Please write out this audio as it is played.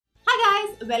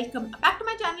welcome back to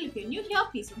my channel. If you're new here,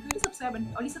 please don't forget to subscribe, and if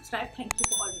you already subscribed, thank you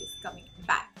for always coming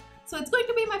back. So it's going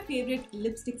to be my favorite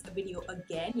lipsticks video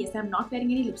again. Yes, I'm not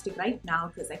wearing any lipstick right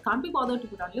now because I can't be bothered to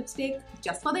put on lipstick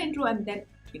just for the intro and then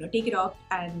take it off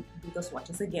and do the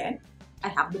swatches again. I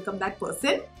have become that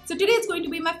person. So today it's going to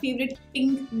be my favorite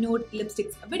pink nude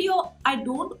lipsticks video. I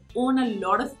don't own a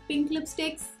lot of pink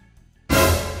lipsticks.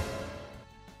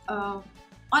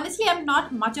 Honestly, I'm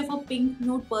not much of a pink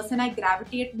nude person. I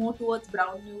gravitate more towards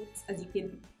brown nudes, as you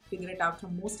can figure it out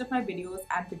from most of my videos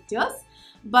and pictures.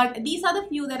 But these are the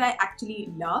few that I actually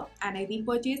love and I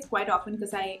repurchase quite often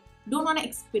because I don't want to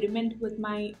experiment with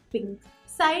my pink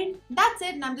side. That's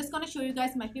it, and I'm just going to show you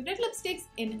guys my favorite lipsticks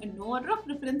in no order of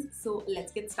preference. So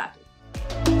let's get started.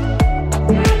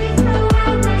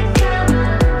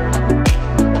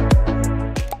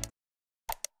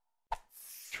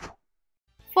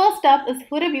 First up is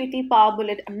Huda Beauty Power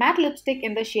Bullet Matte Lipstick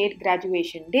in the shade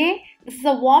Graduation Day. This is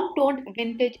a warm toned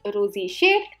vintage rosy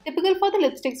shade. Typical for the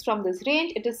lipsticks from this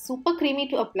range, it is super creamy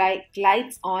to apply,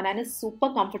 glides on and is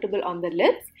super comfortable on the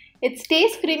lips. It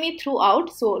stays creamy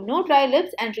throughout, so no dry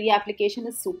lips, and reapplication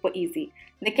is super easy.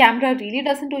 The camera really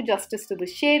doesn't do justice to the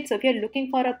shade, so if you're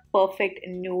looking for a perfect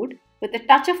nude with a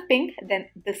touch of pink, then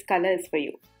this color is for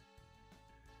you.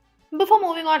 Before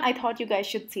moving on, I thought you guys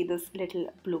should see this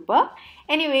little blooper.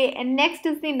 Anyway, and next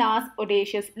is the NARS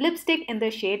Audacious Lipstick in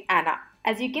the shade Anna.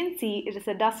 As you can see, it is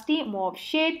a dusty mauve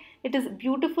shade. It is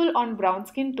beautiful on brown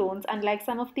skin tones, unlike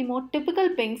some of the more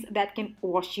typical pinks that can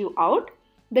wash you out.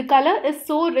 The color is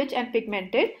so rich and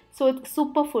pigmented, so it's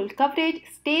super full coverage,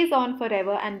 stays on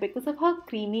forever, and because of how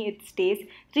creamy it stays,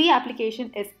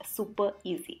 reapplication is super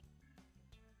easy.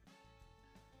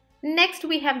 Next,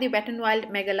 we have the Wet n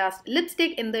Wild Mega Last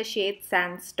Lipstick in the shade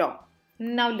Sandstorm.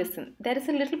 Now listen, there is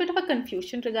a little bit of a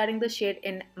confusion regarding the shade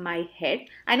in my head.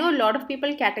 I know a lot of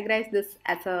people categorize this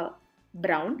as a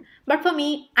brown, but for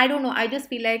me, I don't know, I just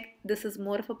feel like this is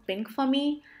more of a pink for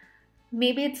me.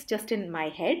 Maybe it's just in my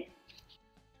head.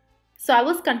 So I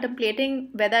was contemplating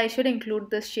whether I should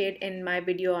include this shade in my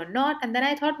video or not, and then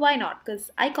I thought, why not? Because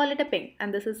I call it a pink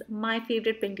and this is my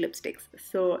favorite pink lipsticks.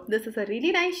 So this is a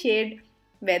really nice shade.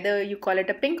 Whether you call it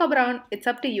a pink or brown, it's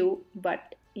up to you,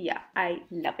 but yeah, I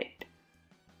love it.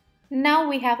 Now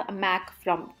we have a MAC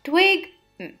from Twig.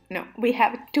 We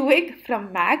have Twig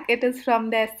from MAC. It is from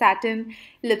their satin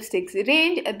lipsticks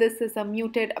range. This is a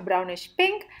muted brownish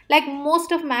pink. Like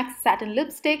most of MAC's satin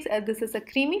lipsticks, this is a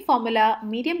creamy formula,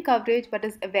 medium coverage, but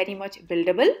is very much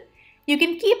buildable. You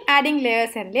can keep adding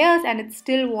layers and layers and it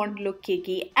still won't look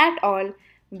cakey at all.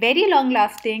 Very long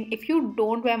lasting. If you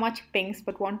don't wear much pinks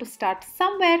but want to start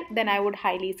somewhere, then I would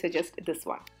highly suggest this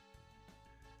one.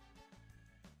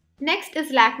 Next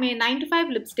is Lakme 9 to 5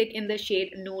 lipstick in the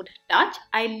shade Nude Touch.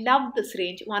 I love this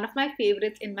range. One of my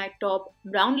favorites in my top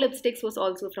brown lipsticks was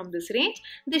also from this range.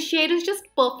 The shade is just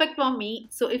perfect for me.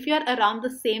 So if you are around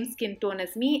the same skin tone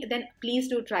as me, then please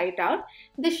do try it out.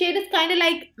 The shade is kind of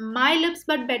like my lips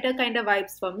but better kind of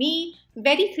vibes for me.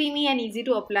 Very creamy and easy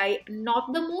to apply.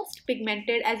 Not the most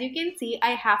pigmented. As you can see,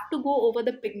 I have to go over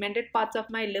the pigmented parts of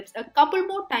my lips a couple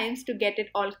more times to get it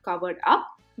all covered up.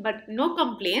 But no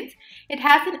complaints. It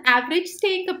has an average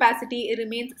staying capacity. It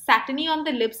remains satiny on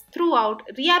the lips throughout.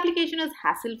 Reapplication is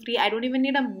hassle-free. I don't even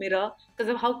need a mirror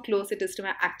because of how close it is to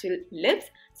my actual lips.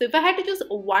 So if I had to choose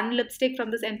one lipstick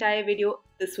from this entire video,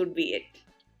 this would be it.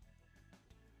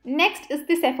 Next is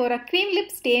the Sephora Cream Lip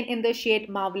Stain in the shade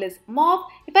Marvelous Mauve.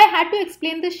 If I had to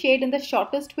explain this shade in the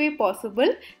shortest way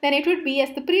possible, then it would be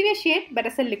as the previous shade but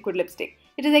as a liquid lipstick.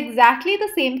 It is exactly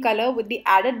the same color with the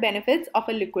added benefits of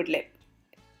a liquid lip.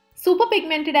 Super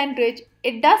pigmented and rich,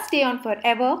 it does stay on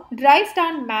forever, dries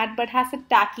down matte but has a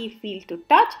tacky feel to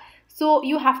touch, so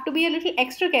you have to be a little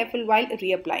extra careful while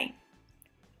reapplying.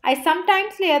 I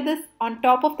sometimes layer this on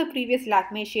top of the previous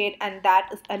Lakme shade and that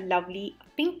is a lovely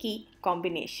pinky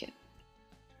combination.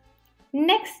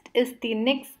 Next is the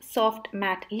NYX Soft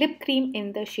Matte Lip Cream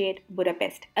in the shade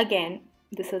Budapest. Again,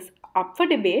 this is up for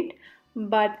debate,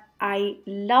 but I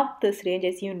love this range.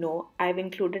 As you know, I've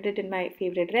included it in my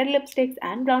favorite red lipsticks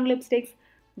and brown lipsticks.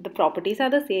 The properties are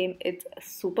the same. It's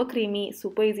super creamy,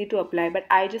 super easy to apply, but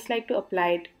I just like to apply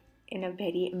it in a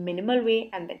very minimal way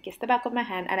and then kiss the back of my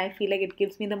hand, and I feel like it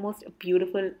gives me the most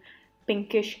beautiful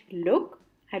pinkish look.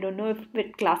 I don't know if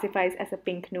it classifies as a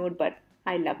pink nude, but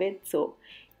I love it. So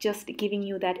just giving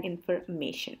you that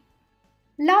information.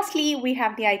 Lastly, we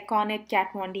have the iconic Kat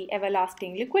Von D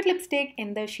Everlasting Liquid Lipstick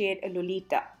in the shade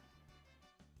Lolita.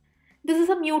 This is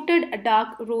a muted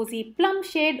dark rosy plum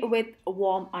shade with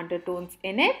warm undertones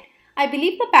in it. I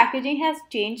believe the packaging has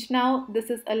changed now. This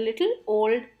is a little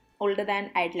older than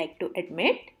I'd like to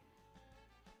admit.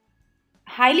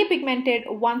 Highly pigmented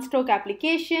one-stroke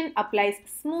application, applies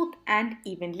smooth and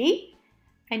evenly.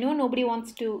 I know nobody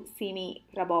wants to see me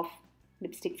rub off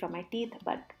lipstick from my teeth,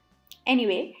 but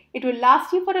anyway, it will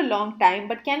last you for a long time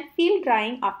but can feel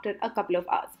drying after a couple of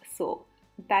hours. So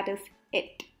that is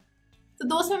it. So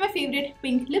those were my favorite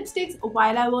pink lipsticks.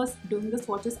 While I was doing the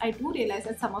swatches, I do realize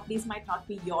that some of these might not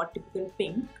be your typical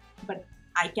pink, but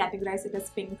I categorize it as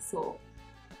pink, so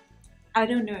I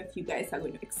don't know if you guys are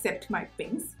going to accept my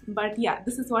pinks. But yeah,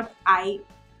 this is what I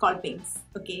call pinks,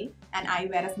 okay? And I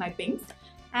wear as my pinks.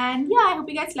 And yeah, I hope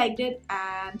you guys liked it,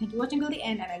 and thank you for watching till the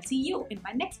end, and I'll see you in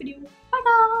my next video. Bye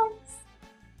guys!